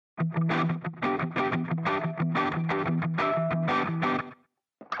Friends,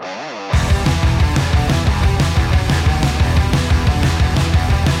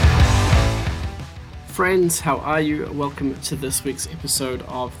 how are you? Welcome to this week's episode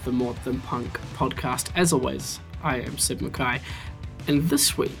of the More Than Punk podcast. As always, I am Sid Mackay, and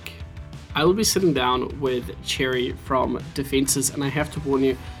this week I will be sitting down with Cherry from Defences, and I have to warn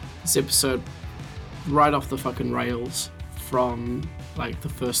you, this episode right off the fucking rails from like the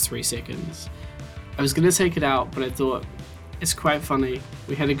first 3 seconds. I was going to take it out, but I thought it's quite funny.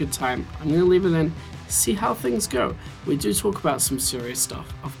 We had a good time. I'm going to leave it in, see how things go. We do talk about some serious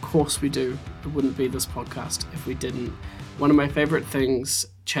stuff. Of course we do. It wouldn't be this podcast if we didn't. One of my favorite things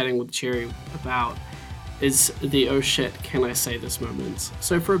chatting with Cherry about is the oh shit, can I say this moments.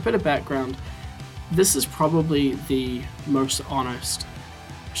 So for a bit of background, this is probably the most honest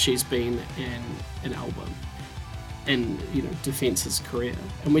she's been in an album in, Defence's career.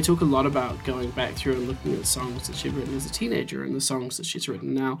 And we talk a lot about going back through and looking at songs that she'd written as a teenager and the songs that she's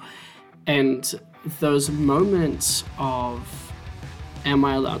written now. And those moments of, am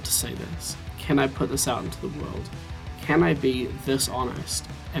I allowed to say this? Can I put this out into the world? Can I be this honest?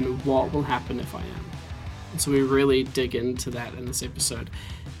 And what will happen if I am? And so we really dig into that in this episode.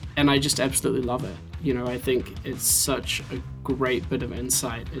 And I just absolutely love it. I think it's such a great bit of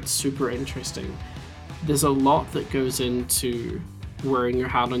insight. It's super interesting. There's a lot that goes into wearing your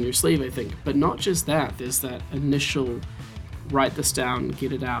heart on your sleeve, I think. But not just that. There's that initial write this down,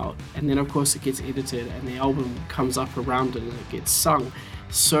 get it out, and then of course it gets edited and the album comes up around it and it gets sung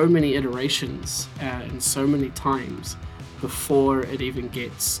so many iterations and so many times before it even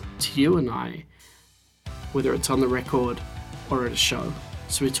gets to you and I, whether it's on the record or at a show.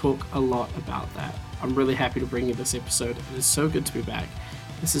 So we talk a lot about that. I'm really happy to bring you this episode. It is so good to be back.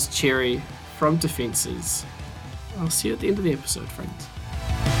 This is Cherry from Defences. I'll see you at the end of the episode, friends.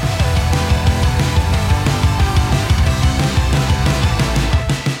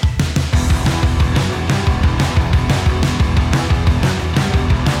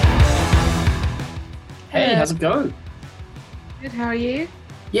 Hey, how's it going? Good, how are you?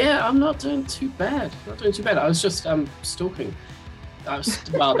 Yeah, I'm not doing too bad. I was just stalking.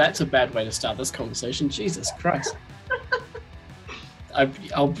 Well, that's a bad way to start this conversation. Jesus Christ.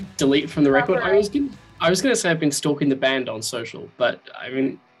 I'll delete from the record. I was going to say I've been stalking the band on social, but I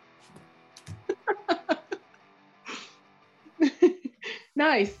mean...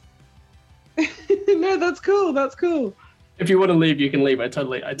 Nice. No, that's cool. If you want to leave, you can leave. I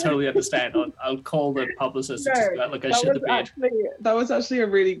totally understand. I'll call the publicist and just be like, look, I shit the bed. That was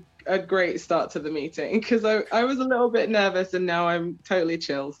actually a great start to the meeting, because I was a little bit nervous and now I'm totally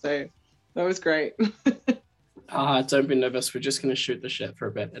chill. So that was great. Don't be nervous. We're just going to shoot the shit for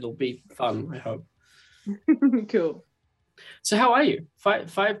a bit. It'll be fun, I hope. Cool. So how are you?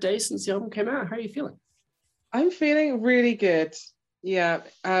 5 days since the album came out. How are you feeling? I'm feeling really good. Yeah.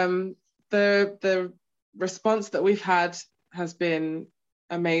 The response that we've had has been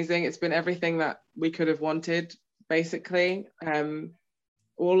amazing. It's been everything that we could have wanted, basically.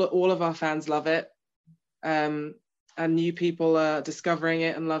 All of our fans love it, and new people are discovering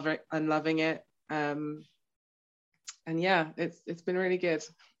it and loving it. And yeah, it's been really good.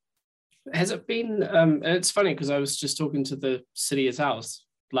 Has it been? And it's funny because I was just talking to the City Is Ours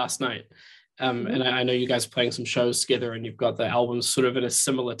last night, and I know you guys are playing some shows together, and you've got the albums sort of at a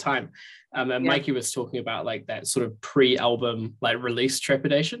similar time. And Mikey was talking about like that sort of pre-album like release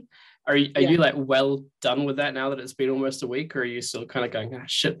trepidation. Are you like well done with that now that it's been almost a week, or are you still kind of going,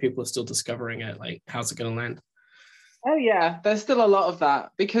 shit, people are still discovering it? Like, how's it going to land? Oh yeah, there's still a lot of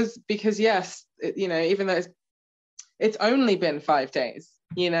that because yes, even though it's only been 5 days,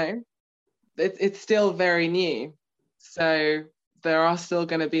 it's still very new. So there are still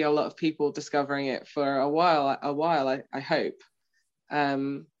going to be a lot of people discovering it for a while. I hope.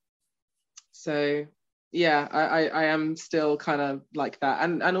 So yeah, I am still kind of like that,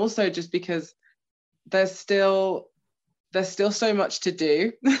 and also just because there's still so much to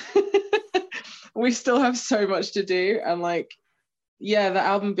do. We still have so much to do, and like, yeah, the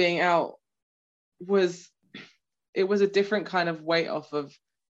album being out was a different kind of weight off of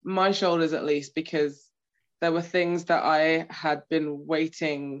my shoulders, at least, because there were things that I had been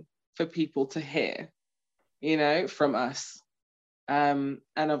waiting for people to hear, from us. And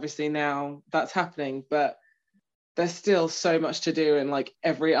obviously now that's happening, but there's still so much to do in like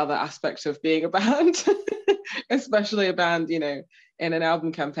every other aspect of being a band, especially a band, in an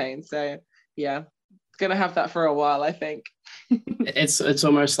album campaign. So yeah, gonna have that for a while, I think. It's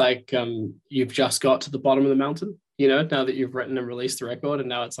almost like you've just got to the bottom of the mountain, now that you've written and released the record, and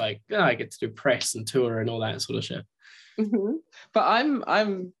now it's like, I get to do press and tour and all that sort of shit. Mm-hmm. But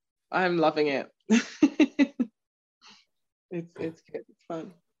I'm I'm loving it. It's good. It's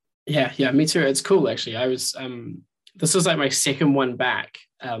fun. Yeah, me too. It's cool actually. I was this was like my second one back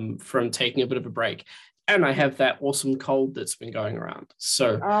from taking a bit of a break. And I have that awesome cold that's been going around.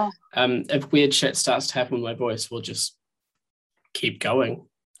 So Oh. if weird shit starts to happen with my voice, we'll just keep going.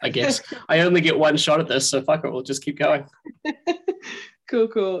 I guess I only get one shot at this, so fuck it, we'll just keep going.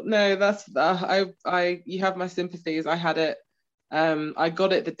 Cool. No, that's I you have my sympathies. I had it. I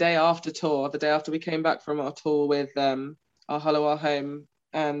got it the day after tour, the day after we came back from our tour with our Hollow Our Home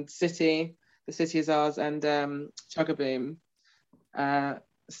and City, The City Is Ours, and Chugaboom.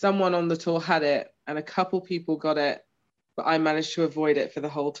 Someone on the tour had it, and a couple people got it, but I managed to avoid it for the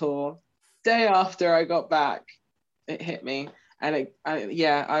whole tour. Day after I got back, it hit me, and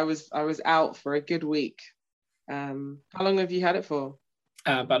I was out for a good week. How long have you had it for?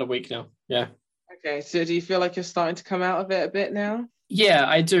 About a week now. Yeah. Okay, so do you feel like you're starting to come out of it a bit now? Yeah,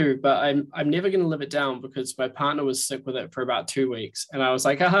 I do, but I'm never going to live it down because my partner was sick with it for about 2 weeks, and I was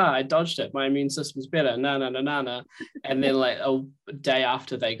like, "Aha! I dodged it. My immune system's better." No. And then like a day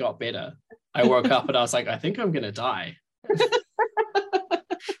after they got better, I woke up and I was like, "I think I'm going to die."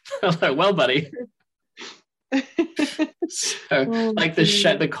 I'm like, "Well, buddy." So like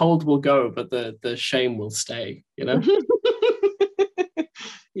the cold will go, but the shame will stay. You know.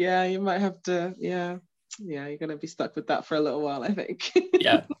 Yeah, you might have to. Yeah, you're gonna be stuck with that for a little while, I think.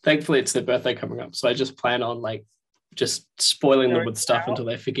 Yeah, thankfully it's their birthday coming up, so I just plan on like just spoiling them with stuff until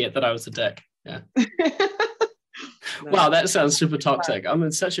they forget that I was a dick. Yeah. No. Wow, that sounds super toxic. I'm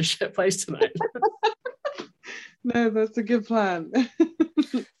in such a shit place tonight. No, that's a good plan.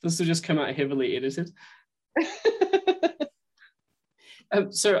 This will just come out heavily edited.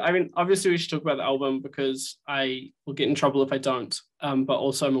 So, I mean, obviously we should talk about the album because I will get in trouble if I don't. But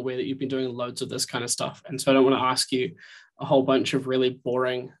also I'm aware that you've been doing loads of this kind of stuff. And so I don't want to ask you a whole bunch of really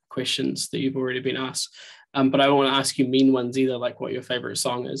boring questions that you've already been asked. But I don't want to ask you mean ones either, like what your favorite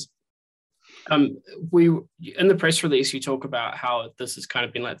song is. We in the press release, you talk about how this has kind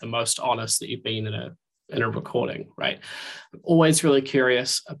of been like the most honest that you've been in a recording, right? I'm always really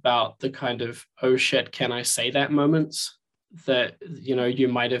curious about the kind of, oh shit, can I say that moments that, you know, you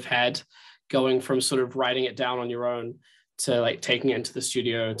might have had going from sort of writing it down on your own to like taking it into the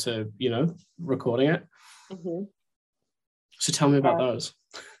studio to, you know, recording it. Mm-hmm. So tell me about those.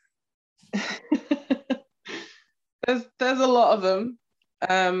 There's a lot of them.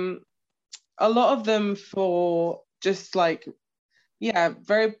 A lot of them for just like, yeah,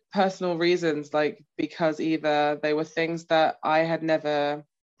 very personal reasons, like because either they were things that I had never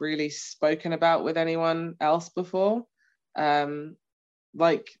really spoken about with anyone else before,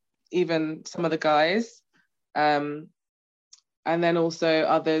 like even some of the guys, and then also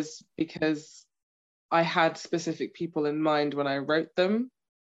others because I had specific people in mind when I wrote them.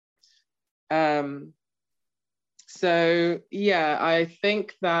 So yeah, I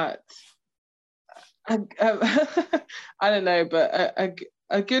think that I don't know, but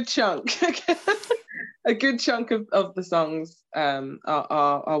a good chunk a good chunk of the songs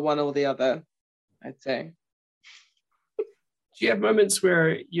are one or the other, I'd say. Do you have moments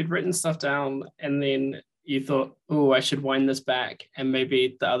where you'd written stuff down and then you thought, oh, I should wind this back, and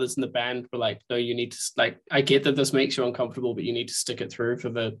maybe the others in the band were like, no, you need to, like, I get that this makes you uncomfortable, but you need to stick it through for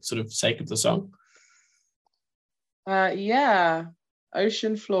the sort of sake of the song? Yeah,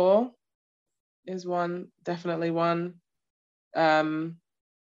 Ocean Floor is one, definitely one. Yeah,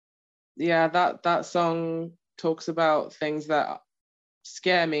 that song talks about things that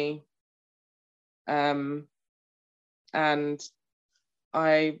scare me, and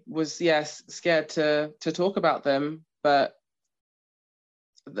I was scared to talk about them, but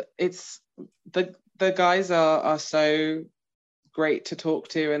it's the guys are so great to talk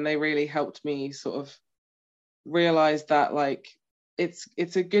to, and they really helped me sort of realize that like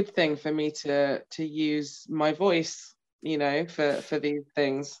it's a good thing for me to use my voice, you know, for these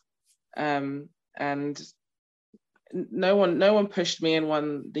things, and no one pushed me in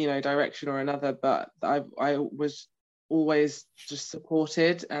one, you know, direction or another, but I was always just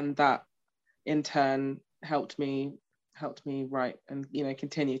supported, and that in turn helped me write and, you know,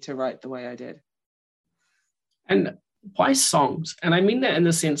 continue to write the way I did. And why songs? And I mean that in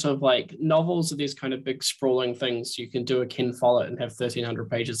the sense of like novels are these kind of big sprawling things. You can do a Ken Follett and have 1,300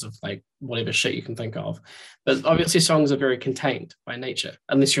 pages of like whatever shit you can think of. But obviously songs are very contained by nature,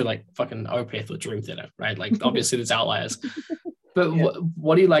 unless you're like fucking Opeth or Dream Theater, right? Like obviously there's outliers. But yeah.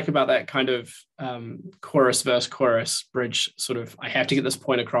 What do you like about that kind of chorus, verse, chorus, bridge sort of, I have to get this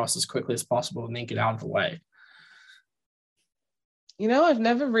point across as quickly as possible and then get out of the way? You know, I've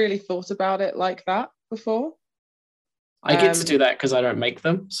never really thought about it like that before. I get to do that because I don't make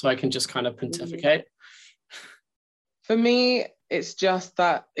them, so I can just kind of pontificate. For me, it's just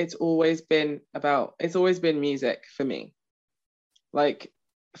that it's always been music for me. Like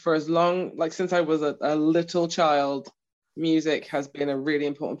for as long, like since I was a little child, music has been a really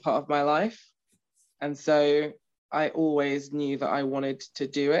important part of my life. And so I always knew that I wanted to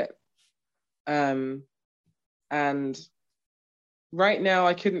do it. And right now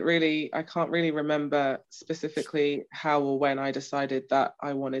I can't really remember specifically how or when I decided that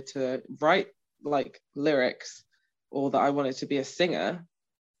I wanted to write like lyrics or that I wanted to be a singer.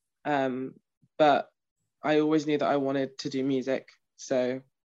 But I always knew that I wanted to do music. So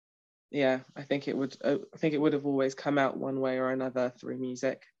yeah, I think it would have always come out one way or another through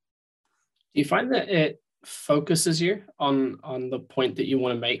music. Do you find that it focuses you on the point that you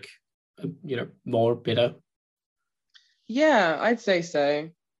want to make, more better? Yeah, I'd say so.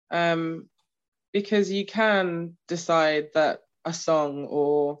 Because you can decide that a song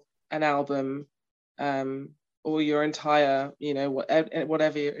or an album, or your entire,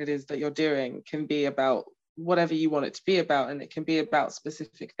 whatever it is that you're doing can be about whatever you want it to be about, and it can be about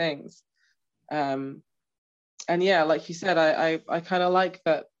specific things. And yeah, like you said, I kind of like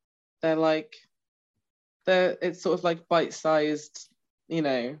that it's sort of like bite-sized,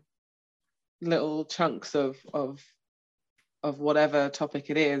 little chunks of whatever topic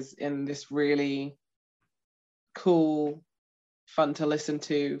it is in this really cool, fun to listen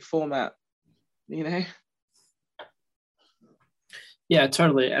to format, Yeah,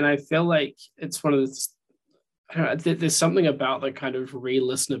 totally. And I feel like it's one of the, I don't know, there's something about the kind of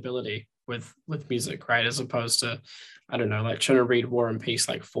re-listenability with music, right? As opposed to, I don't know, like trying to read War and Peace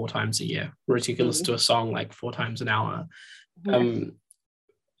like 4 times a year, whereas you can listen to a song like 4 times an hour. Yeah.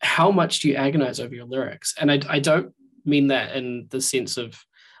 How much do you agonize over your lyrics? And I don't mean that in the sense of,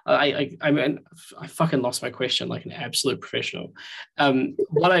 I mean, I fucking lost my question like an absolute professional.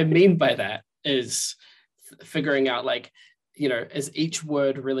 What I mean by that is figuring out like, is each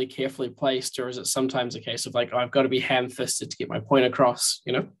word really carefully placed, or is it sometimes a case of like, oh, I've got to be ham-fisted to get my point across,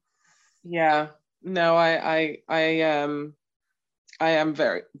 Yeah, no, I am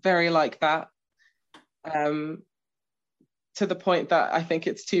very, very like that. To the point that I think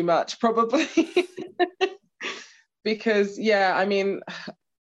it's too much, probably. Because yeah, I mean,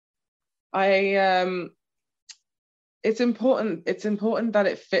 it's important that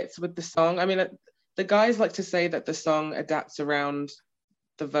it fits with the song. I mean, the guys like to say that the song adapts around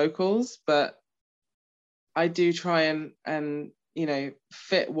the vocals, but I do try and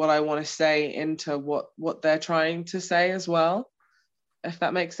fit what I want to say into what they're trying to say as well, if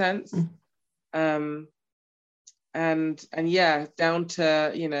that makes sense. And yeah, down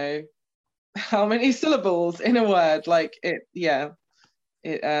to how many syllables in a word, like it, yeah,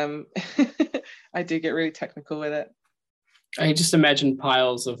 it I do get really technical with it. I just imagine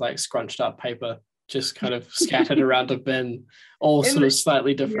piles of like scrunched up paper just kind of scattered around a bin, all sort of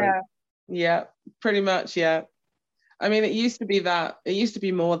slightly different. Yeah, pretty much, yeah. I mean, it used to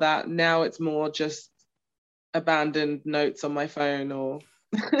be more that. Now it's more just abandoned notes on my phone or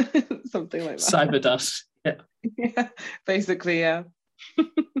something like that. Cyber dust. Yeah. Yeah, basically, yeah.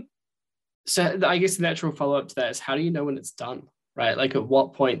 So I guess the natural follow-up to that is, how do you know when it's done, right? Like at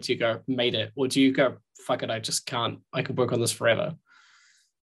what point do you go, made it? Or do you go, fuck it, I just can't, I could work on this forever?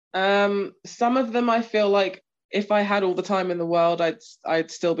 Some of them I feel like if I had all the time in the world, I'd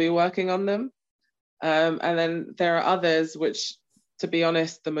still be working on them. And then there are others which, to be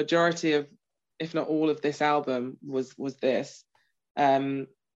honest, the majority of, if not all of this album was this.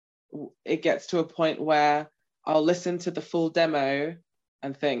 It gets to a point where I'll listen to the full demo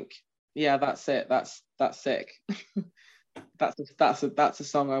and think, yeah, that's it. That's sick. that's a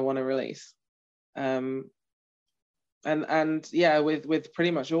song I want to release. And yeah, with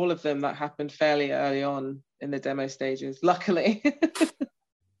pretty much all of them, that happened fairly early on in the demo stages, luckily.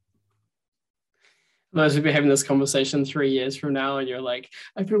 Those will be having this conversation 3 years from now, and you're like,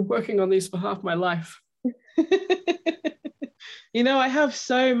 I've been working on these for half my life. I have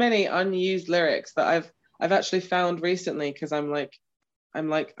so many unused lyrics that I've actually found recently, because I'm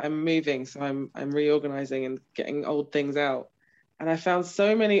moving, so I'm reorganizing and getting old things out, and I found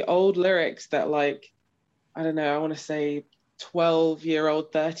so many old lyrics that, like, I don't know, I want to say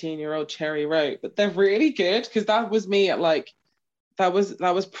 12-year-old, 13-year-old Cherry wrote, but they're really good, because that was me at like, that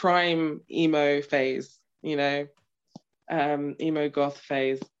was prime emo phase, emo goth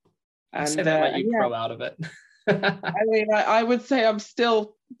phase. And say that like you grow out of it. I mean, I would say I'm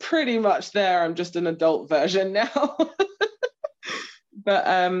still pretty much there. I'm just an adult version now. But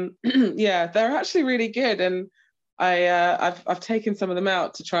yeah, they're actually really good, and I've taken some of them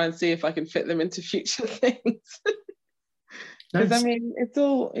out to try and see if I can fit them into future things. Because I Nice. mean, it's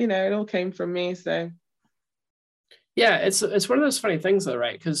all, you know, it all came from me. So Yeah, it's one of those funny things though,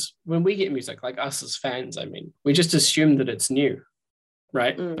 right? Because when we get music, like us as fans, I mean, we just assume that it's new,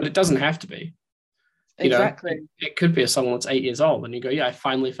 right? But mm, it doesn't have to be. You know, exactly. it could be a song that's 8 years old, and you go, yeah, I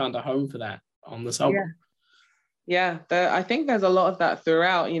finally found a home for that on this Yeah. album. Yeah. I think there's a lot of that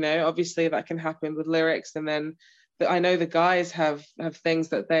throughout, you know, obviously that can happen with lyrics. And then I know the guys have things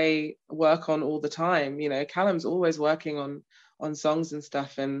that they work on all the time. You know, Callum's always working on songs and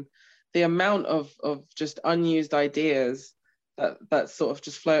stuff. And the amount of just unused ideas that's sort of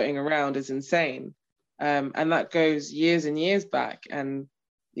just floating around is insane. And that goes years and years back. And,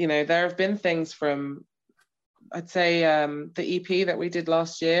 you know, there have been things from, I'd say, the EP that we did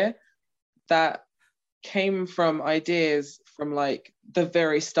last year that came from ideas from like the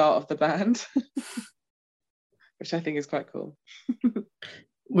very start of the band, which I think is quite cool.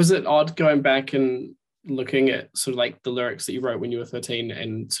 Was it odd going back and looking at sort of like the lyrics that you wrote when you were 13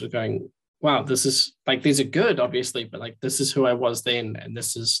 and sort of going, wow, this is like, these are good, obviously, but like, this is who I was then, and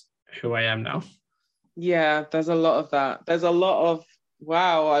this is who I am now? Yeah, there's a lot of that. There's a lot of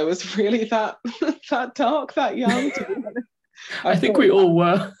wow, I was really that that dark, that young, to be honest. I I've think thought we that. all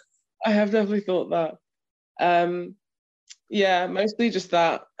were. I have definitely thought that. Um, yeah, mostly just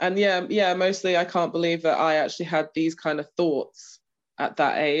that. And yeah, mostly I can't believe that I actually had these kind of thoughts at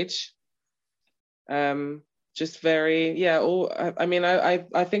that age. Um, just very, yeah, all I mean,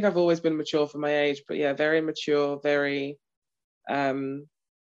 I think I've always been mature for my age, but yeah, very mature, very um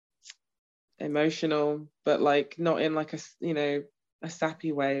emotional, but like not in like a, you know, a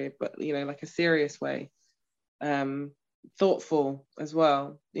sappy way, but you know, like a serious way. Um, thoughtful as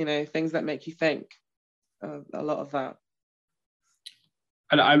well, you know, things that make you think, a lot of that.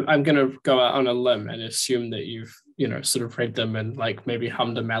 And I'm going to go out on a limb and assume that you've, you know, sort of read them and like maybe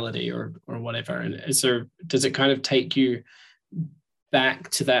hummed a melody or whatever. And does it kind of take you back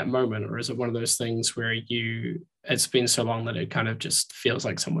to that moment, or is it one of those things where it's been so long that it kind of just feels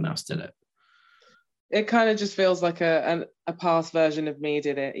like someone else did it? It kind of just feels like a past version of me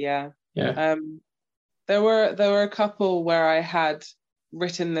did it, yeah. Yeah. um there were a couple where I had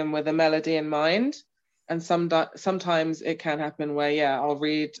written them with a melody in mind, and sometimes it can happen where, yeah,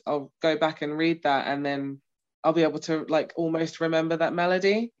 I'll go back and read that, and then I'll be able to like almost remember that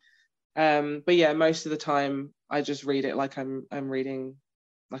melody. But yeah, most of the time I just read it like I'm reading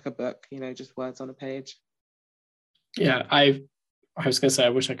like a book, you know, just words on a page. Yeah. I was going to say, I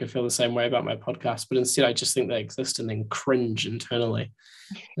wish I could feel the same way about my podcast, but instead I just think they exist and then cringe internally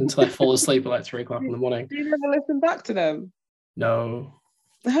until I fall asleep at like 3 o'clock in Do the morning. you never listen back to them? No.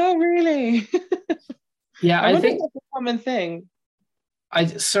 Oh, really? Yeah, I I wonder if think that's a common thing.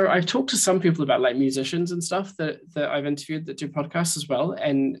 I've talked to some people about like musicians and stuff that I've interviewed that do podcasts as well,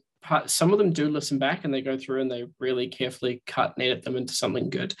 and some of them do listen back and they go through and they really carefully cut and edit them into something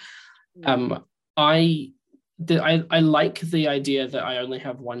good. Mm. Um, I I like the idea that I only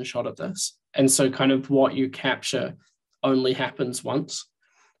have one shot at this, and so kind of what you capture only happens once.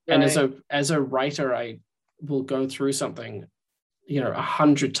 And Right. as a writer, I will go through something, you know,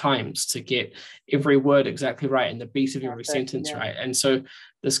 100 times to get every word exactly right and the beat of every Perfect. sentence Yeah. right. And so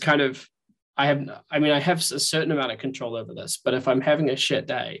this kind of I have a certain amount of control over this, but if I'm having a shit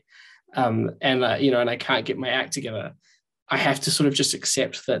day, and you know, and I can't get my act together, I have to sort of just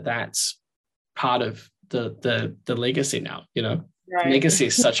accept that that's part of the legacy now. You know, Right. legacy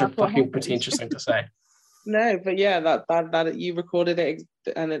is such a That's what fucking happens. pretentious thing to say. No, but yeah, that you recorded it,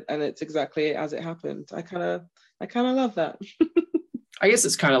 and it's exactly as it happened. I kind of love that. I guess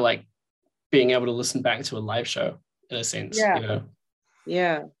it's kind of like being able to listen back to a live show in a sense, Yeah. you know.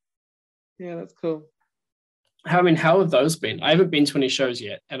 Yeah. Yeah, that's cool. I mean, how have those been? I haven't been to any shows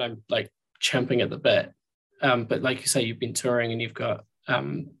yet, and I'm like champing at the bit. But like you say, you've been touring and you've got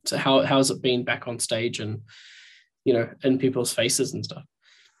so how's it been back on stage and, you know, in people's faces and stuff?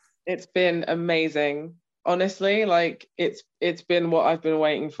 It's been amazing. Honestly, like it's been what I've been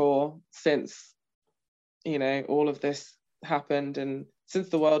waiting for since, you know, all of this happened, and since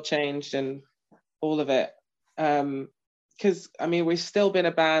the world changed and all of it. Because I mean, we've still been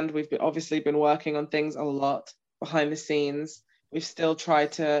a band. Obviously been working on things a lot behind the scenes. We've still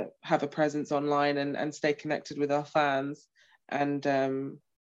tried to have a presence online and stay connected with our fans, and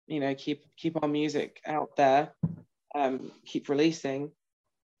you know, keep our music out there, keep releasing.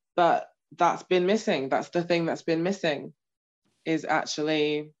 But that's been missing. That's the thing that's been missing, is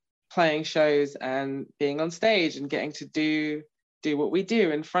actually playing shows and being on stage and getting to do what we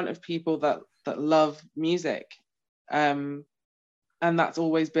do in front of people that love music. Um, and that's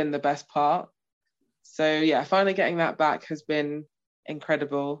always been the best part. So yeah, finally getting that back has been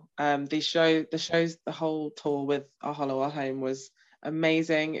incredible. The whole tour with Our Hollow, Our Home was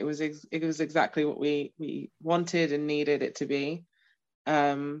amazing. It was exactly what we wanted and needed it to be.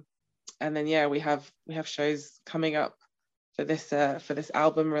 And then yeah, we have shows coming up for this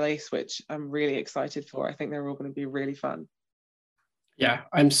album release, which I'm really excited for. I think they're all going to be really fun. Yeah,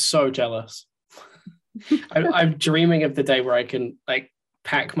 I'm so jealous. I'm dreaming of the day where I can like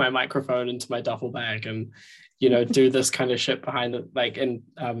pack my microphone into my duffel bag and, you know, do this kind of shit behind it, like in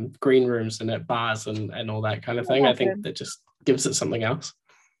green rooms and at bars and all that kind of thing. I think that just gives it something else.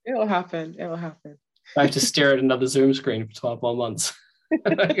 It'll happen. I have to stare at another Zoom screen for 12 more months.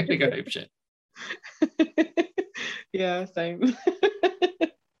 I'm gonna go ape shit. Yeah, same.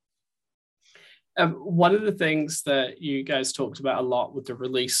 One of the things that you guys talked about a lot with the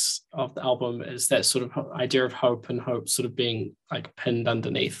release of the album is that sort of idea of hope, and hope sort of being like pinned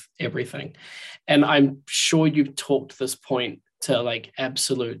underneath everything. And I'm sure you've talked this point to like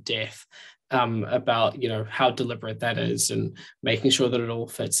absolute death about, you know, how deliberate that is and making sure that it all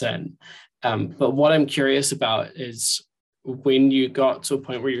fits in. But what I'm curious about is when you got to a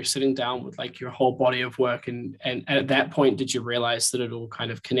point where you're sitting down with like your whole body of work, and at that point did you realize that it all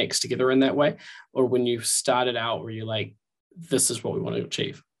kind of connects together in that way, or when you started out were you like, this is what we want to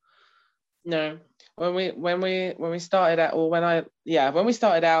achieve? No, when we started out, or when we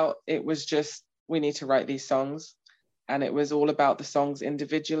started out, it was just, we need to write these songs, and it was all about the songs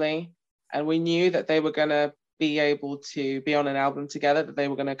individually, and we knew that they were going to be able to be on an album together, that they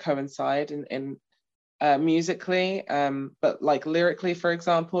were going to coincide in musically, but like lyrically, for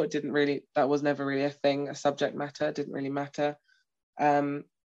example, that was never really a thing. A subject matter didn't really matter.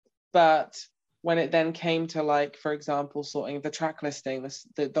 But when it then came to, like, for example, sorting the track listing,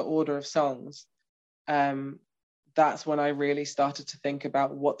 the order of songs, that's when I really started to think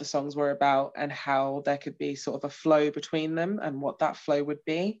about what the songs were about and how there could be sort of a flow between them and what that flow would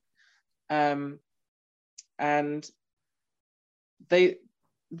be. And the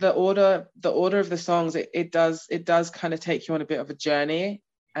order of the songs, it does kind of take you on a bit of a journey,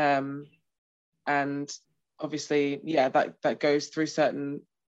 and obviously, yeah, that goes through certain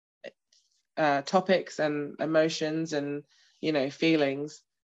topics and emotions and, you know, feelings,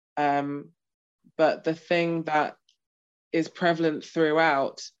 but the thing that is prevalent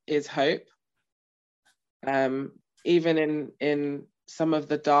throughout is hope, even in some of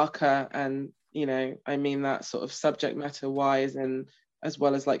the darker, and, you know, I mean that sort of subject matter wise and as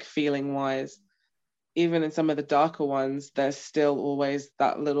well as like feeling wise, even in some of the darker ones, there's still always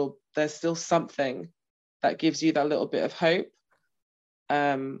there's still something that gives you that little bit of hope.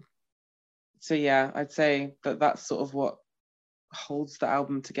 So yeah, I'd say that's sort of what holds the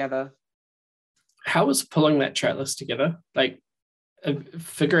album together. How was pulling that track list together? Like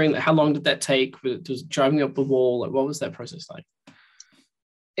figuring how long did that take? Was driving up the wall? Like, what was that process like?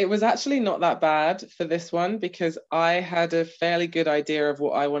 It was actually not that bad for this one, because I had a fairly good idea of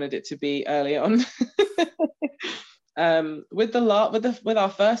what I wanted it to be early on. With our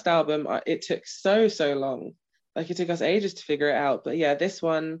first album, it took so long. Like, it took us ages to figure it out. But yeah, this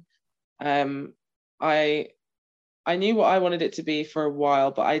one, I knew what I wanted it to be for a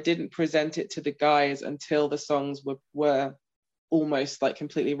while, but I didn't present it to the guys until the songs were almost like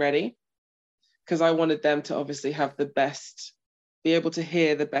completely ready, because I wanted them to obviously have be able to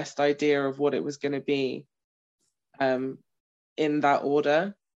hear the best idea of what it was going to be, in that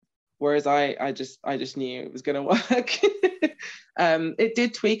order. Whereas I just knew it was going to work. It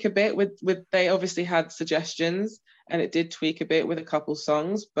did tweak a bit with they obviously had suggestions, and it did tweak a bit with a couple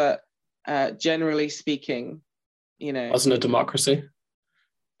songs, but generally speaking, you know, wasn't a democracy.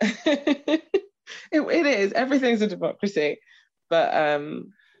 it is, everything's a democracy, but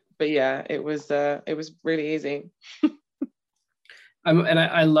yeah, it was really easy. And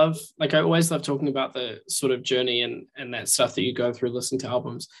I love, like, I always love talking about the sort of journey and that stuff that you go through listening to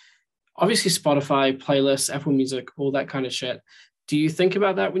albums. Obviously, Spotify, playlists, Apple Music, all that kind of shit. Do you think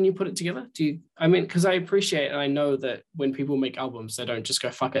about that when you put it together? I mean, because I appreciate and I know that when people make albums, they don't just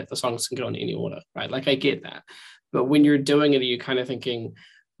go, fuck it, the songs can go in any order, right? Like, I get that. But when you're doing it, are you kind of thinking,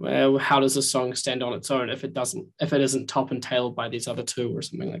 well, how does a song stand on its own if it isn't top and tailed by these other two or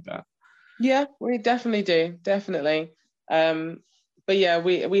something like that? Yeah, we definitely do. Definitely. But yeah,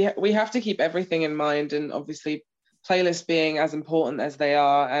 we have to keep everything in mind, and obviously playlists being as important as they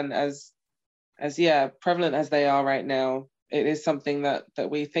are, and as prevalent as they are right now, it is something that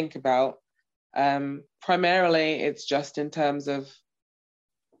we think about. Primarily, it's just in terms of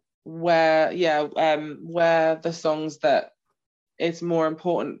where the songs that it's more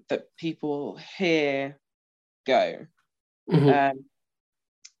important that people hear go. Mm-hmm.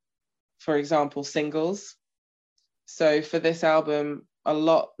 For example, singles. So for this album, a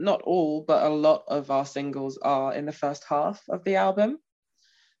lot, not all, but a lot of our singles are in the first half of the album,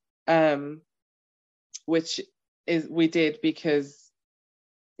 which is we did because,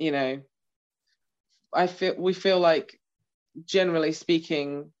 you know, we feel like, generally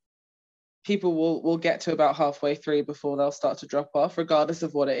speaking, people will get to about halfway through before they'll start to drop off, regardless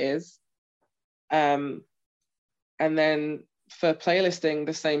of what it is. And then for playlisting,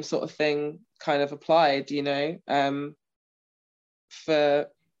 the same sort of thing kind of applied, you know, for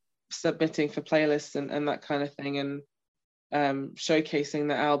submitting for playlists and that kind of thing, and showcasing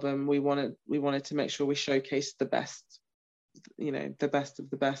the album. We wanted to make sure we showcased the best, you know, the best of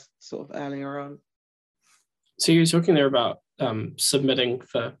the best sort of earlier on. So you're talking there about submitting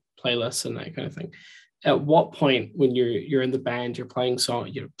for playlists and that kind of thing. At what point, when you're in the band, you're playing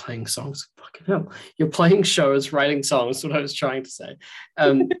songs, fucking hell, you're playing shows, writing songs, what I was trying to say.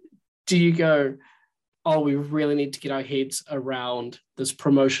 Do you go, oh, we really need to get our heads around this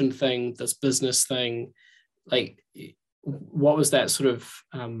promotion thing, this business thing? Like, what was that sort of,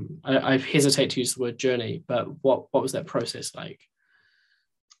 I hesitate to use the word journey, but what was that process like?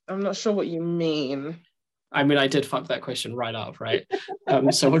 I'm not sure what you mean. I mean, I did fuck that question right up, right?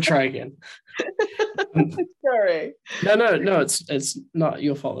 So we'll try again. Sorry. No, it's not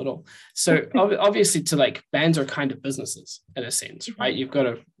your fault at all. So obviously, to like, bands are kind of businesses in a sense, right? You've got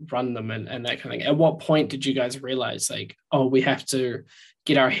to run them and that kind of thing. At what point did you guys realize, like, oh, we have to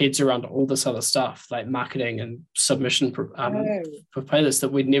get our heads around all this other stuff, like marketing and submission for playlists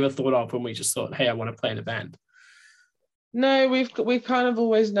that we'd never thought of when we just thought, hey, I want to play in a band? No, we've kind of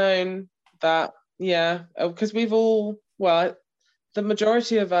always known that. Yeah, because the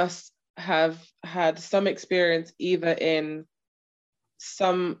majority of us have had some experience either in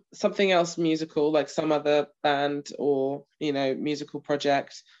something else musical, like some other band or, you know, musical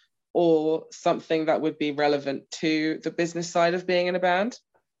project, or something that would be relevant to the business side of being in a band.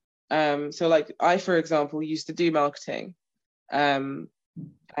 So like I, for example, used to do marketing, and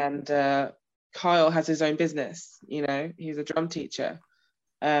Kyle has his own business, you know, he's a drum teacher.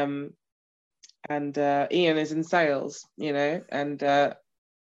 And Ian is in sales, you know, and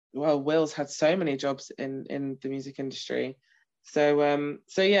Will's had so many jobs in the music industry. So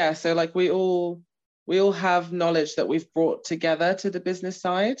like we all have knowledge that we've brought together to the business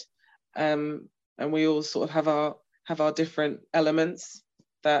side, and we all sort of have our different elements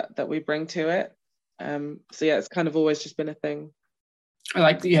that we bring to it. So yeah, it's kind of always just been a thing. I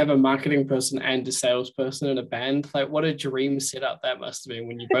like that you have a marketing person and a salesperson in a band. Like, what a dream setup that must have been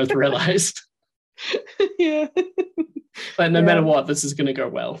when you both realized. Yeah. Like, no matter what, this is going to go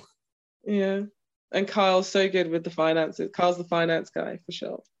well. Yeah. And Kyle's so good with the finances. Kyle's the finance guy for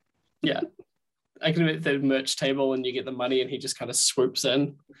sure. Yeah. I can admit the merch table and you get the money and he just kind of swoops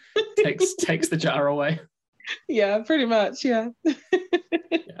in, takes the jar away. Yeah, pretty much. Yeah.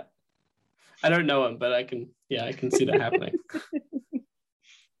 Yeah. I don't know him, but I can see that happening.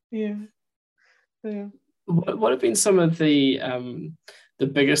 Yeah. Yeah. What have been some of the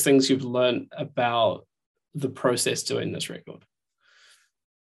biggest things you've learned about the process doing this record?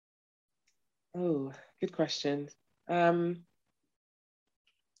 Oh, good question. That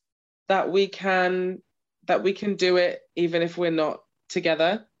we can do it even if we're not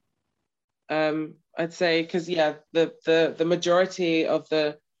together. I'd say, because the majority of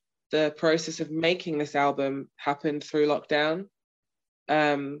the process of making this album happened through lockdown.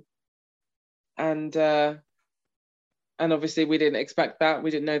 And obviously we didn't expect that.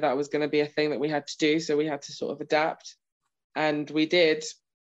 We didn't know that was going to be a thing that we had to do. So we had to sort of adapt. And we did,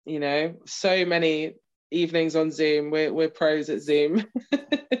 you know, so many evenings on Zoom. We're pros at Zoom.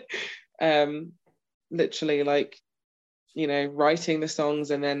 Literally, like, you know, writing the songs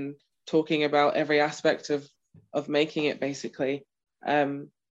and then talking about every aspect of making it, basically. I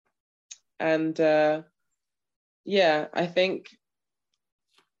think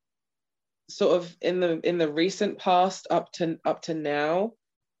sort of in the recent past up to now,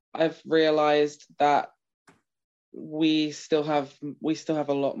 I've realized that we still have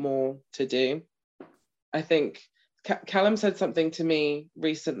a lot more to do. I think Callum said something to me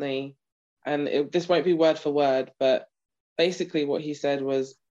recently, and this won't be word for word, but basically what he said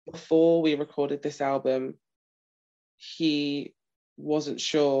was, before we recorded this album, he wasn't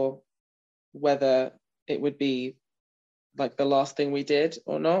sure whether it would be like the last thing we did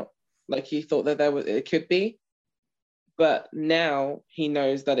or not. Like, he thought that it could be, but now he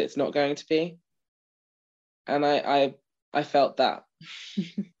knows that it's not going to be. And I felt that.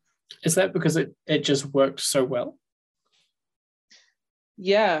 Is that because it just worked so well?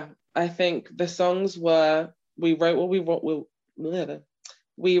 Yeah, I think the songs were, we wrote what we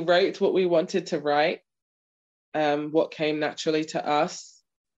wanted to write, what came naturally to us,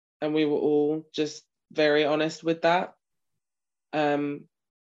 and we were all just very honest with that.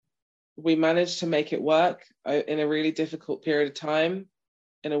 We managed to make it work in a really difficult period of time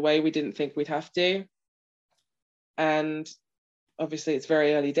in a way we didn't think we'd have to. And obviously it's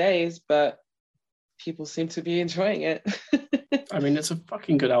very early days, but people seem to be enjoying it. I mean, it's a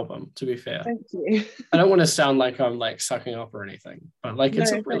fucking good album, to be fair. Thank you. I don't want to sound like I'm like sucking up or anything, but like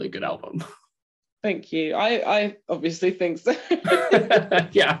it's a really good album. Thank you. I obviously think so.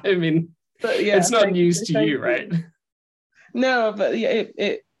 Yeah, I mean, but yeah, it's not news to you, right? No, but yeah,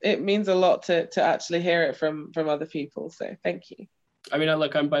 it means a lot to actually hear it from other people. So thank you. I mean,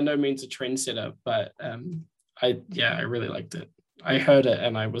 look, I'm by no means a trendsetter, but I really liked it. I heard it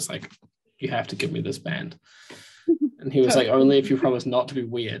and I was like, you have to give me this band. And he was like, only if you promise not to be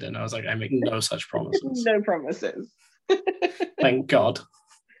weird. And I was like, I make no such promises. No promises. Thank God.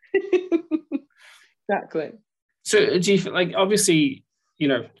 Exactly. So do you feel like, obviously, you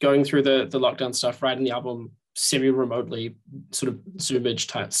know, going through the lockdown stuff, writing the album semi-remotely, sort of Zoomage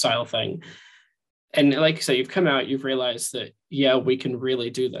type style thing. And like you say, you've come out, you've realized that, yeah, we can really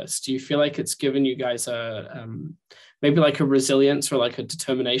do this. Do you feel like it's given you guys a maybe like a resilience or like a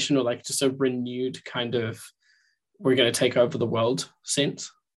determination or like just a renewed kind of, we're going to take over the world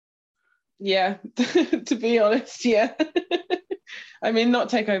sense? Yeah, to be honest, yeah. I mean, not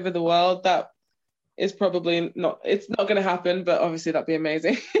take over the world, that is probably not, it's not going to happen, but obviously that'd be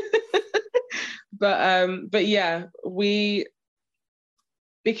amazing. But yeah,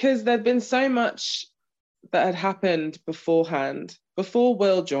 because there'd been so much that had happened beforehand. Before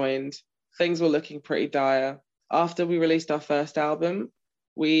Will joined, things were looking pretty dire. After we released our first album,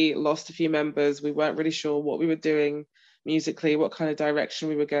 we lost a few members. We weren't really sure what we were doing musically, what kind of direction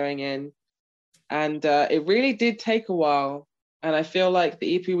we were going in. And it really did take a while. And I feel like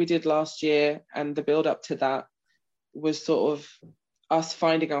the EP we did last year and the build up to that was sort of us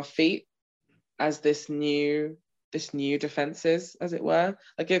finding our feet as this new Defences, as it were.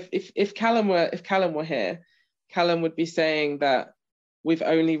 Like if Callum were here, Callum would be saying that we've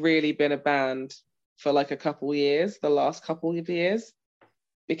only really been a band for like a couple years, the last couple of years,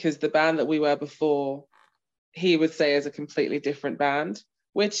 because the band that we were before, he would say is a completely different band,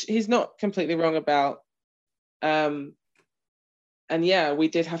 which he's not completely wrong about. And yeah, we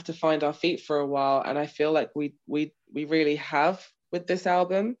did have to find our feet for a while, and I feel like we really have with this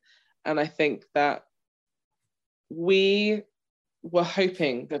album. And I think that we were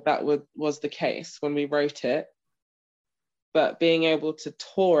hoping that was the case when we wrote it, but being able to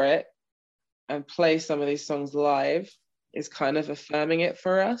tour it and play some of these songs live is kind of affirming it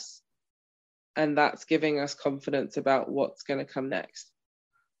for us, and that's giving us confidence about what's going to come next.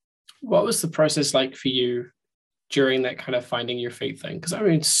 What was the process like for you during that kind of finding your feet thing? Because I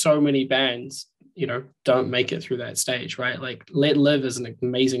mean, so many bands, you know, don't make it through that stage, right? Like Let Live is an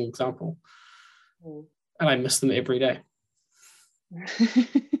amazing example. And I miss them every day.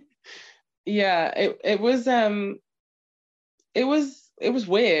 Yeah, it was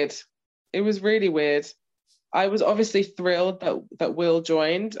weird. It was really weird. I was obviously thrilled that Will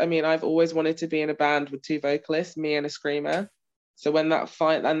joined. I mean, I've always wanted to be in a band with two vocalists, me and a screamer. So when that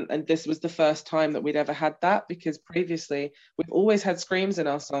and this was the first time that we'd ever had that, because previously we've always had screams in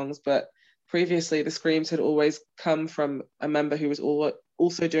our songs, but previously the screams had always come from a member who was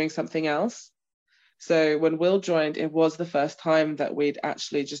also doing something else. So when Will joined, it was the first time that we'd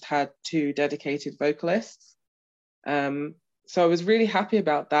actually just had two dedicated vocalists. So I was really happy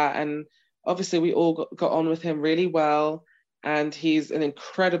about that. And obviously we all got on with him really well. And he's an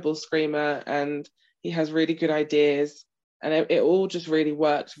incredible screamer and he has really good ideas. And it all just really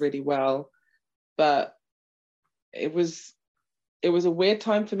worked really well. But it was a weird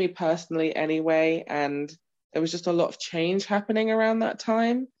time for me personally anyway. And there was just a lot of change happening around that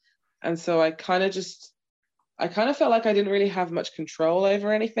time. And so I kind of felt like I didn't really have much control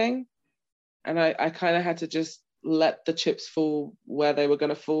over anything. And I kind of had to just let the chips fall where they were going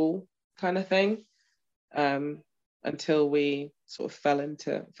to fall, kind of thing, until we sort of fell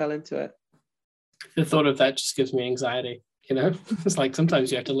into it. The thought of that just gives me anxiety, you know? It's like sometimes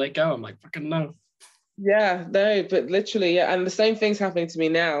you have to let go. I'm like, fucking no. Yeah, no, but literally, yeah. And the same thing's happening to me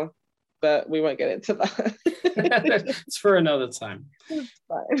now, but we won't get into that. It's for another time. It's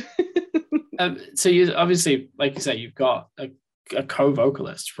fine. So you obviously, like you say, you've got a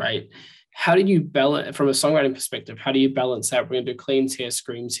co-vocalist, right? How do you balance, from a songwriting perspective, how do you balance that? We're going to do cleans here,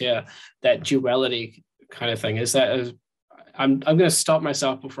 screams here, that duality kind of thing. Is that I'm going to stop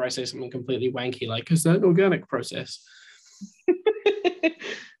myself before I say something completely wanky, like, is that an organic process?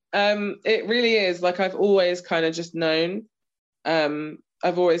 It really is. Like, I've always kind of just known.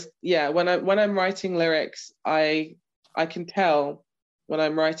 I've always, yeah, when I'm writing lyrics, I can tell when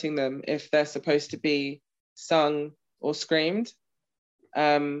I'm writing them if they're supposed to be sung or screamed.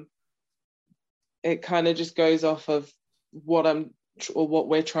 It kind of just goes off of what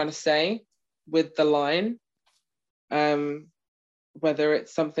we're trying to say with the line. Whether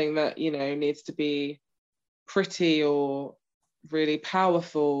it's something that, you know, needs to be pretty or really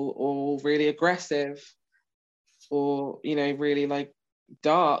powerful or really aggressive or, you know, really like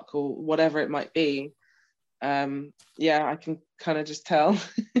dark or whatever it might be. Yeah, I can kind of just tell.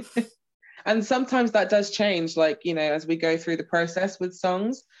 And sometimes that does change, like, you know, as we go through the process with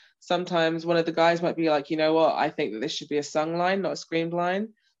songs. Sometimes one of the guys might be like, you know what, I think that this should be a sung line, not a screamed line.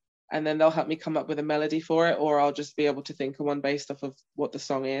 And then they'll help me come up with a melody for it, or I'll just be able to think of one based off of what the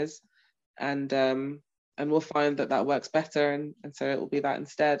song is. And we'll find that that works better. And so it will be that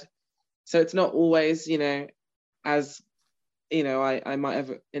instead. So it's not always, you know, as, you know, I might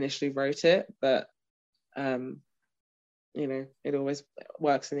have initially wrote it, but, you know, it always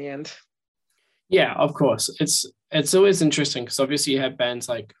works in the end. Yeah, of course. It's always interesting because obviously you have bands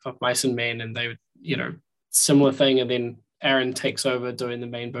like Of Mice and Men, and they would, you know, similar thing, and then Aaron takes over doing the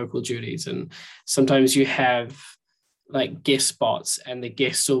main vocal duties, and sometimes you have like guest spots, and the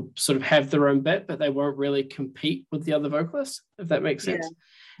guests will sort of have their own bit, but they won't really compete with the other vocalists, if that makes sense.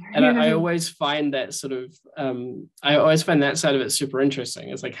 Yeah. And I always find that sort of I always find that side of it super interesting.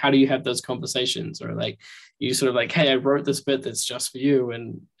 It's like, how do you have those conversations, or like you sort of like, hey, I wrote this bit that's just for you,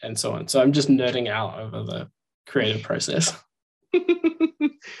 and so on. So I'm just nerding out over the creative process.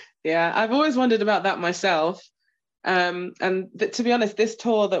 Yeah, I've always wondered about that myself. To be honest, this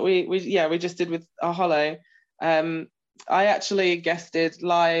tour that we just did with Our Hollow, I actually guested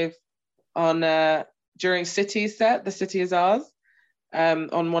live on during City's set, The City Is Ours,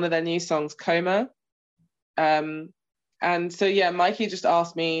 on one of their new songs, Coma. And so yeah, Mikey just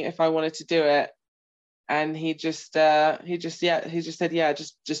asked me if I wanted to do it, and he just said, yeah,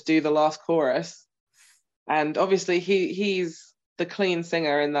 just do the last chorus. And obviously he's the clean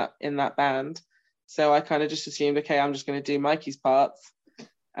singer in that band, so I kind of just assumed, okay, I'm just going to do Mikey's parts,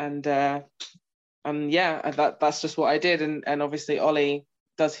 and yeah, that's just what I did. And obviously Ollie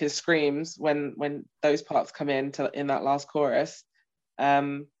does his screams when those parts come in that last chorus,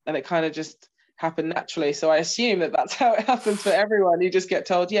 and it kind of just happened naturally. So I assume that that's how it happens for everyone. You just get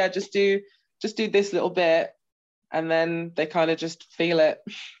told, yeah, just do this little bit, and then they kind of just feel it.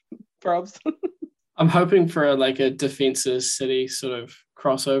 Probs. I'm hoping for a Defenses City sort of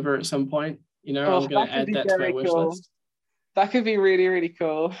crossover at some point. You know, I'm going to add that to my wish list. That could be really, really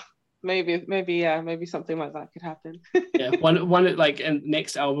cool. Maybe something like that could happen. Yeah, one like in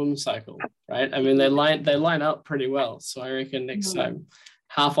next album cycle, right? I mean, they line up pretty well. So I reckon next time,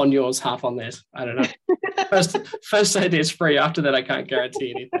 half on yours, half on theirs. I don't know. First idea is free. After that, I can't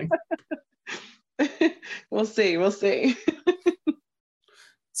guarantee anything. We'll see.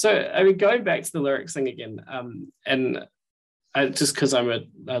 So, I mean, going back to the lyrics thing again, and just because I'm a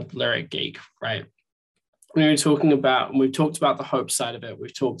lyric geek, right? We've talked about the hope side of it.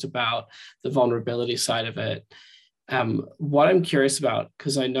 We've talked about the vulnerability side of it. What I'm curious about,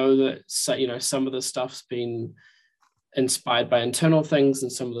 because I know that, you know, some of the stuff's been inspired by internal things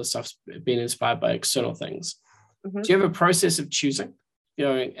and some of the stuff's been inspired by external things. Mm-hmm. Do you have a process of choosing? You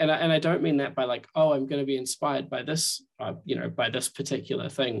know, and I don't mean that by like, oh, I'm going to be inspired by this, you know, by this particular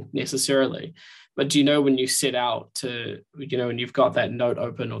thing necessarily. But do you know when you set out to, you know, when you've got that note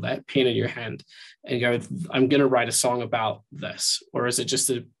open or that pen in your hand and go, I'm going to write a song about this? Or is it just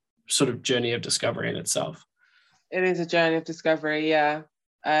a sort of journey of discovery in itself? It is a journey of discovery, yeah.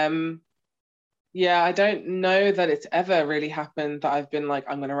 Yeah, I don't know that it's ever really happened that I've been like,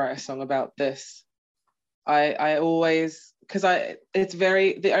 I'm going to write a song about this. I always, because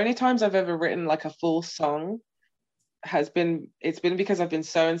the only times I've ever written like a full song it's been because I've been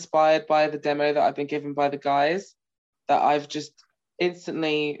so inspired by the demo that I've been given by the guys that I've just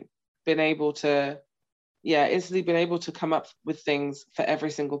instantly been able to come up with things for every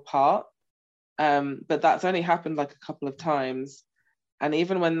single part. But that's only happened like a couple of times. And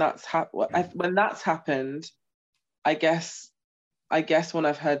even when that's happened, I guess when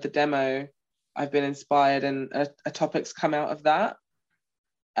I've heard the demo, I've been inspired and a topic's come out of that.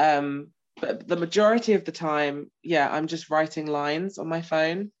 But the majority of the time, yeah, I'm just writing lines on my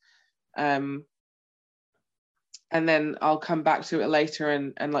phone. And then I'll come back to it later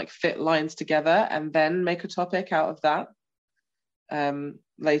and like fit lines together and then make a topic out of that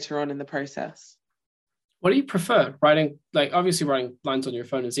later on in the process. What do you prefer? Writing, like obviously writing lines on your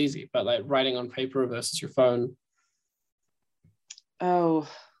phone is easy, but like writing on paper versus your phone? Oh,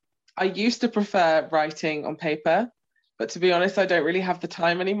 I used to prefer writing on paper, but to be honest, I don't really have the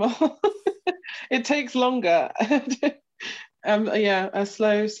time anymore. It takes longer. Yeah, a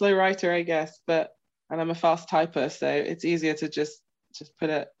slow writer, I guess, and I'm a fast typer, so it's easier to just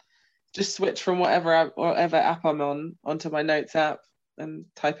switch from whatever app I'm on onto my notes app and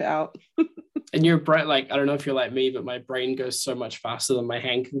type it out. And your brain, like, I don't know if you're like me, but my brain goes so much faster than my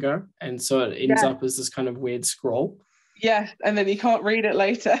hand can go, and so it ends up as this kind of weird scroll. Yeah, and then you can't read it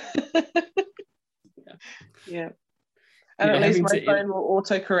later. Yeah. And at least my phone will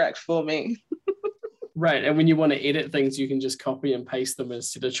autocorrect for me. Right, and when you want to edit things, you can just copy and paste them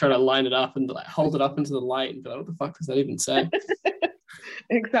instead of trying to line it up and like hold it up into the light and be like, what the fuck does that even say?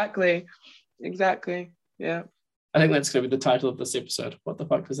 Exactly. Yeah. I think that's going to be the title of this episode. What the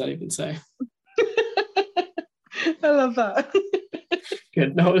fuck does that even say? I love that.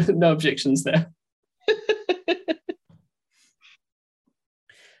 Good. No objections there.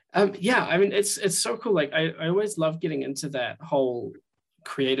 Yeah, I mean, it's so cool. Like, I always love getting into that whole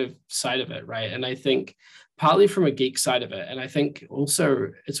creative side of it, right? And I think partly from a geek side of it, and I think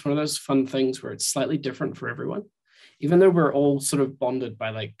also it's one of those fun things where it's slightly different for everyone, even though we're all sort of bonded by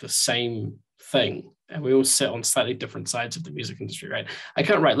like the same thing, and we all sit on slightly different sides of the music industry, right? I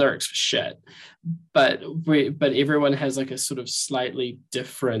can't write lyrics for shit, but everyone has like a sort of slightly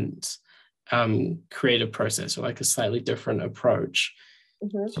different creative process, or like a slightly different approach.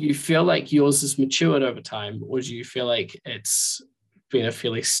 Mm-hmm. Do you feel like yours has matured over time, or do you feel like it's been a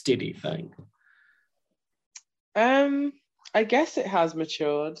fairly steady thing? I guess it has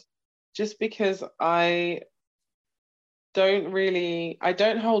matured, just because I don't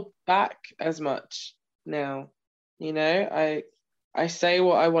hold back as much now. You know, I say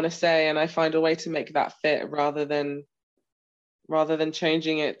what I want to say, and I find a way to make that fit rather than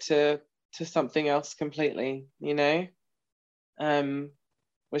changing it to something else completely, you know.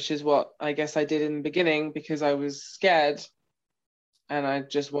 Which is what I guess I did in the beginning, because I was scared, and I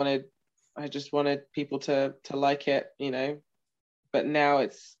just wanted people to like it, you know. But now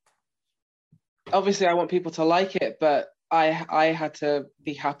it's obviously I want people to like it, but I had to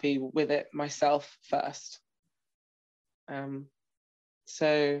be happy with it myself first.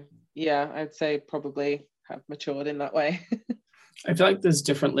 So yeah, I'd say probably have matured in that way. I feel like there's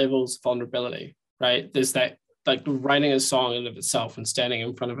different levels of vulnerability, right? There's that, like, writing a song in of itself and standing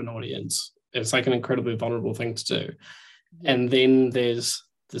in front of an audience. It's like an incredibly vulnerable thing to do. And then there's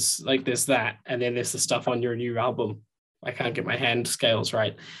this, like, there's that, and then there's the stuff on your new album. I can't get my hand scales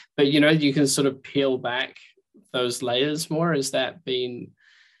right, but you know, you can sort of peel back those layers more. That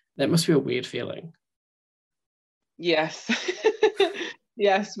must be a weird feeling? Yes.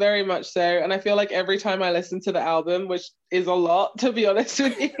 Yes, very much so. And I feel like every time I listen to the album, which is a lot, to be honest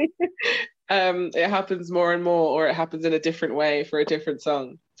with you, it happens more and more, or it happens in a different way for a different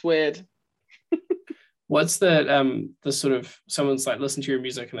song. It's weird. What's the sort of, someone's like listen to your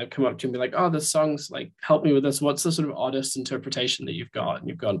music and they've come up to you and be like, oh, this song's like, help me with this. What's the sort of oddest interpretation that you've got? And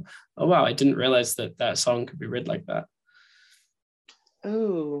you've gone, oh, wow, I didn't realize that song could be read like that.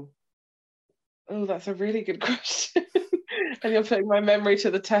 Oh, that's a really good question. And you're putting my memory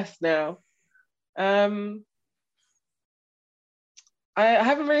to the test now. I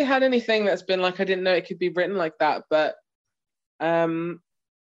haven't really had anything that's been like, I didn't know it could be written like that, but I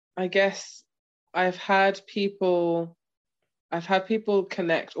guess I've had people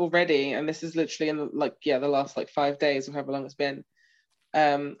connect already, and this is literally in the last like 5 days or however long it's been.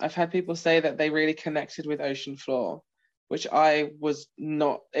 I've had people say that they really connected with Ocean Floor, which I was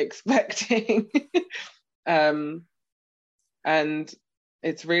not expecting. And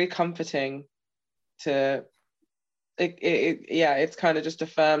it's really comforting it's kind of just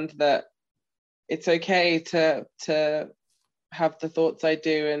affirmed that it's okay to have the thoughts I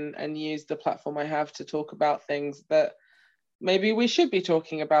do and use the platform I have to talk about things that maybe we should be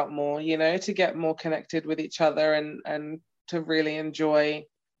talking about more, you know, to get more connected with each other and to really enjoy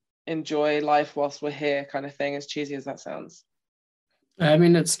life whilst we're here, kind of thing, as cheesy as that sounds. I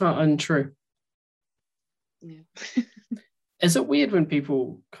mean, it's not untrue. Yeah. Is it weird when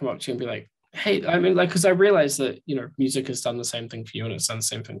people come up to you and be like, hey, I mean, like, because I realize that, you know, music has done the same thing for you and it's done the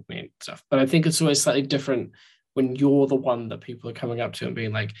same thing for me and stuff, but I think it's always slightly different when you're the one that people are coming up to and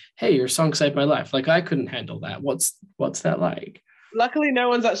being like, hey, your song saved my life. Like, I couldn't handle that. What's that like? Luckily, no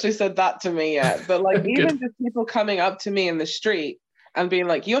one's actually said that to me yet, but like even just people coming up to me in the street and being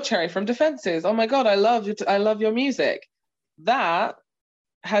like, you're Cherry from Defenses. Oh my God, I love your music. That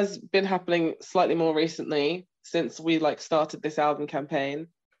has been happening slightly more recently since we like started this album campaign.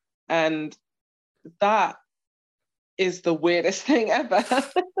 And that is the weirdest thing ever.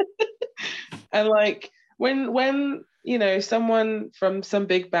 And like when you know, someone from some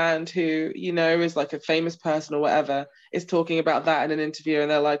big band who, you know, is like a famous person or whatever, is talking about that in an interview,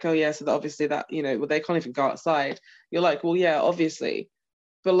 and they're like, oh yeah, so obviously that, you know, well, they can't even go outside. You're like, well, yeah, obviously.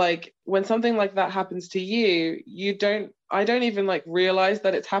 But like when something like that happens to you, I don't even like realize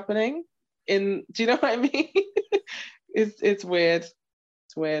that it's happening. Do you know what I mean? It's weird.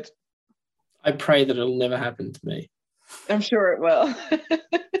 It's weird. I pray that it'll never happen to me. I'm sure it will.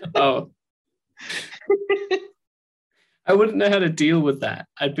 Oh. I wouldn't know how to deal with that.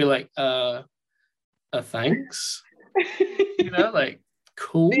 I'd be like, thanks. You know, like,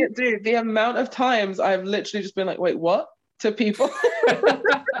 cool. Dude, the amount of times I've literally just been like, wait, what? To people.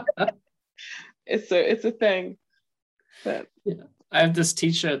 It's a thing. But yeah. I have this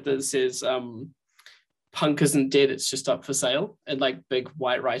t-shirt that says punk isn't dead, it's just up for sale, in like big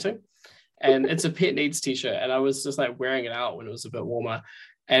white writing. And it's a Pet Needs t-shirt. And I was just like wearing it out when it was a bit warmer.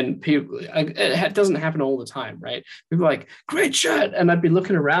 And people, it doesn't happen all the time, right? People are like, great shirt. And I'd be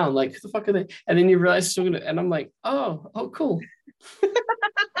looking around like, who the fuck are they? And then you realize it's still gonna, and I'm like, oh, cool.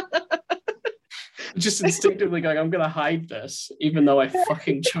 Just instinctively going, I'm going to hide this, even though I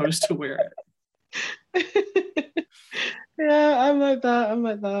fucking chose to wear it. Yeah, I'm like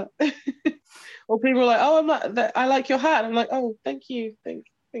that. Or people are like, oh, I like your hat. And I'm like, oh, thank you. Thanks.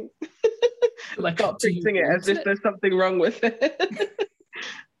 Like, stop fixing it as if there's something wrong with it.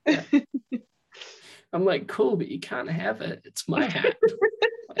 Yeah. I'm like, cool, but you can't have it. It's my hat.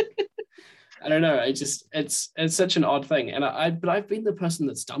 Like, I don't know. It's such an odd thing. And but I've been the person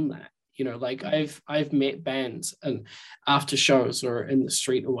that's done that. You know, like I've met bands and after shows or in the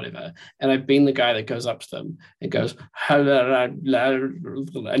street or whatever, and I've been the guy that goes up to them and goes and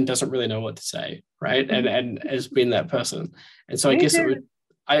doesn't really know what to say, right? And has been that person. And so I guess it would,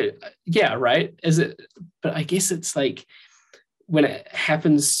 yeah, right. Is it? But I guess it's like when it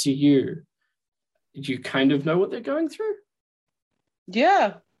happens to you, you kind of know what they're going through.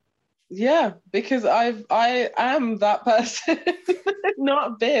 Yeah, because I am that person.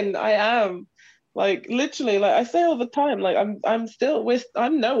 Not been. I am, like, literally, like I say all the time, like I'm still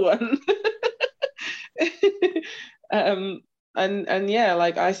I'm no one. And yeah,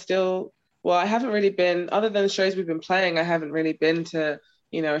 like I haven't really been, other than the shows we've been playing, I haven't really been to,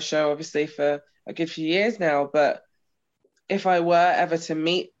 you know, a show obviously for a good few years now. But if I were ever to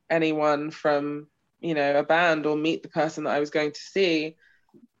meet anyone from, you know, a band, or meet the person that I was going to see,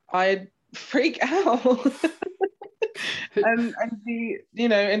 I'd freak out. and be, you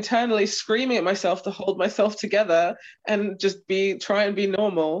know, internally screaming at myself to hold myself together and just try and be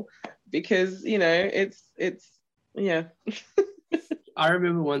normal, because, you know, it's yeah. I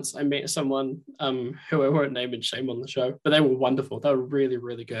remember once I met someone who I won't name and shame on the show, but they were wonderful. They were really,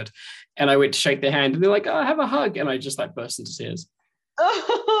 really good. And I went to shake their hand and they're like, oh, have a hug. And I just like burst into tears.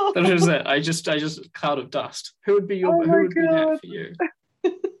 Oh. That was it. I just cloud of dust. Who would be be that for you?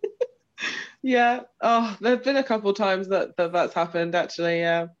 Yeah. Oh, there've been a couple times that's happened actually.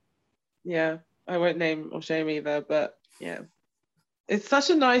 Yeah. I won't name or shame either, but yeah. It's such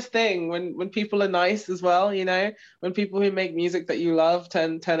a nice thing when people are nice as well, you know, when people who make music that you love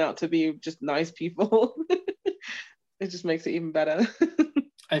turn out to be just nice people. It just makes it even better.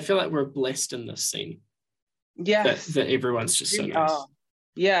 I feel like we're blessed in this scene. Yes. That everyone's just so nice.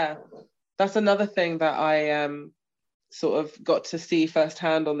 Yeah. That's another thing that I sort of got to see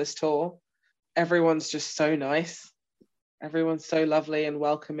firsthand on this tour. Everyone's just so nice. Everyone's so lovely and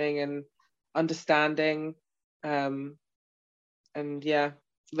welcoming and understanding. And yeah,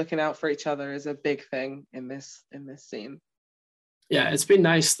 looking out for each other is a big thing in this scene. Yeah, it's been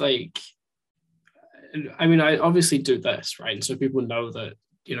nice. Like, I mean, I obviously do this, right? And so people know that,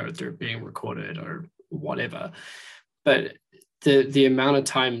 you know, they're being recorded or whatever. But the amount of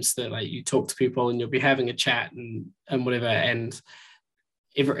times that like you talk to people and you'll be having a chat and whatever, and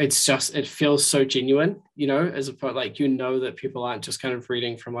it's just, it feels so genuine, you know, as opposed, like, you know, that people aren't just kind of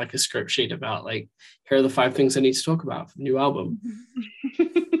reading from like a script sheet about like, here are the 5 things I need to talk about for the new album.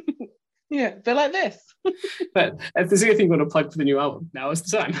 Yeah, they're like this. But if there's anything you want to plug for the new album, now is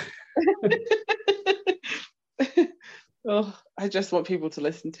the time. Oh, I just want people to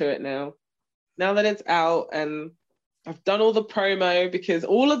listen to it now that it's out, and I've done all the promo, because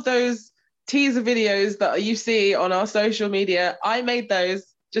all of those teaser videos that you see on our social media, I made those.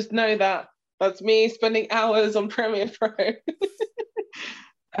 Just know that that's me spending hours on Premiere Pro.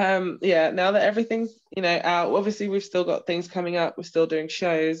 Yeah, now that everything's, you know, out, obviously we've still got things coming up. We're still doing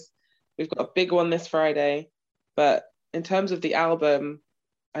shows. We've got a big one this Friday, but in terms of the album,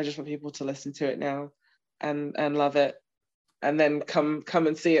 I just want people to listen to it now and love it, and then come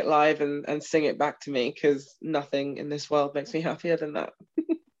and see it live and sing it back to me, because nothing in this world makes me happier than that.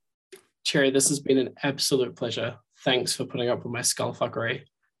 Cherry, this has been an absolute pleasure. thanks for putting up with my skullfuckery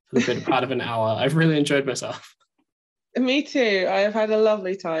for the better part of an hour. I've really enjoyed myself. Me too. I have had a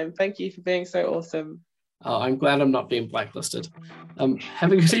lovely time. Thank you for being so awesome. I'm glad I'm not being blacklisted.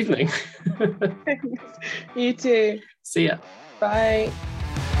 Have a good evening. You too. See ya. Bye.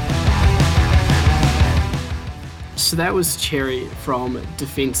 So that was Cherry from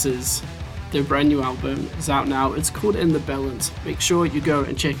Defences. Their brand new album is out now. It's called In the Balance. Make sure you go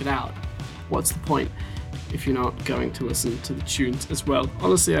and check it out. What's the point if you're not going to listen to the tunes as well?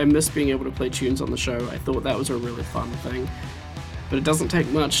 Honestly, I miss being able to play tunes on the show. I thought that was a really fun thing. But it doesn't take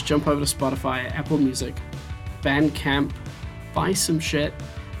much. Jump over to Spotify, Apple Music, Bandcamp, buy some shit,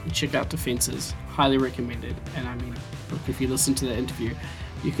 and check out Defences. Highly recommended. And I mean, look, if you listen to the interview,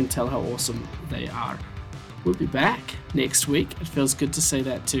 you can tell how awesome they are. We'll be back next week. It feels good to say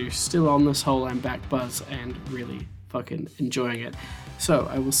that too. Still on this whole I'm back buzz and really fucking enjoying it. So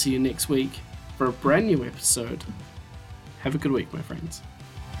I will see you next week for a brand new episode. Have a good week, my friends.